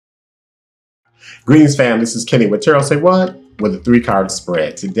Greetings fam, this is Kenny with Tarot Say What? With a 3-card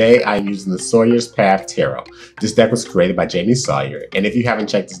spread. Today I'm using the Sawyer's Path Tarot. This deck was created by Jamie Sawyer, and if you haven't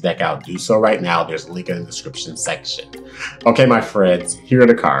checked this deck out, do so right now. There's a link in the description section. Okay my friends, here are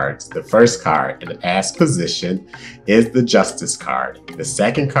the cards. The first card in the past position is the Justice card. The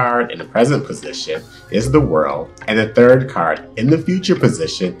second card in the present position is the World, and the third card in the future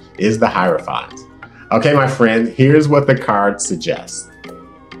position is the Hierophant. Okay my friend, here's what the card suggests.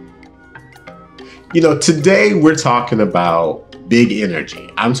 You know, today we're talking about big energy.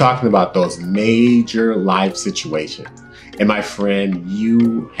 I'm talking about those major life situations. And my friend,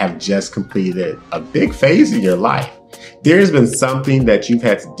 you have just completed a big phase in your life. There's been something that you've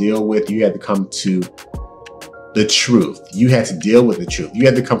had to deal with. You had to come to the truth. You had to deal with the truth. You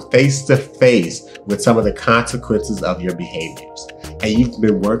had to come face to face with some of the consequences of your behaviors. And you've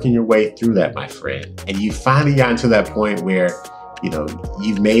been working your way through that, my friend. And you finally gotten to that point where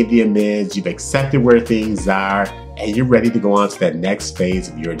you've made the amends, you've accepted where things are, and you're ready to go on to that next phase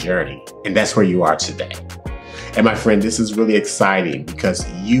of your journey. And that's where you are today. And my friend, this is really exciting because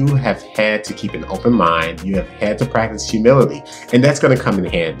you have had to keep an open mind. You have had to practice humility. And that's going to come in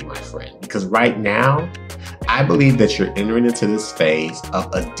handy, my friend, because right now, I believe that you're entering into this phase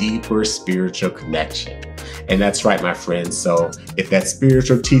of a deeper spiritual connection. And that's right, my friend. So if that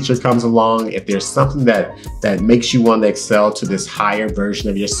spiritual teacher comes along, if there's something that makes you want to excel to this higher version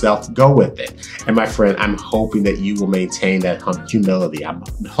of yourself, go with it. And my friend, I'm hoping that you will maintain that humility. I'm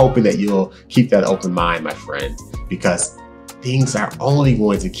hoping that you'll keep that open mind, my friend, because things are only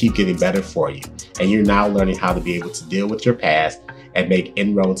going to keep getting better for you. And you're now learning how to be able to deal with your past and make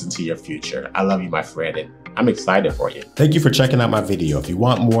inroads into your future. I love you, my friend, and I'm excited for you. Thank you for checking out my video. If you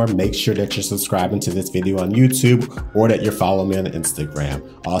want more, make sure that you're subscribing to this video on YouTube or that you're following me on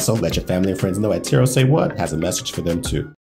Instagram. Also, let your family and friends know that Tarot Say What has a message for them too.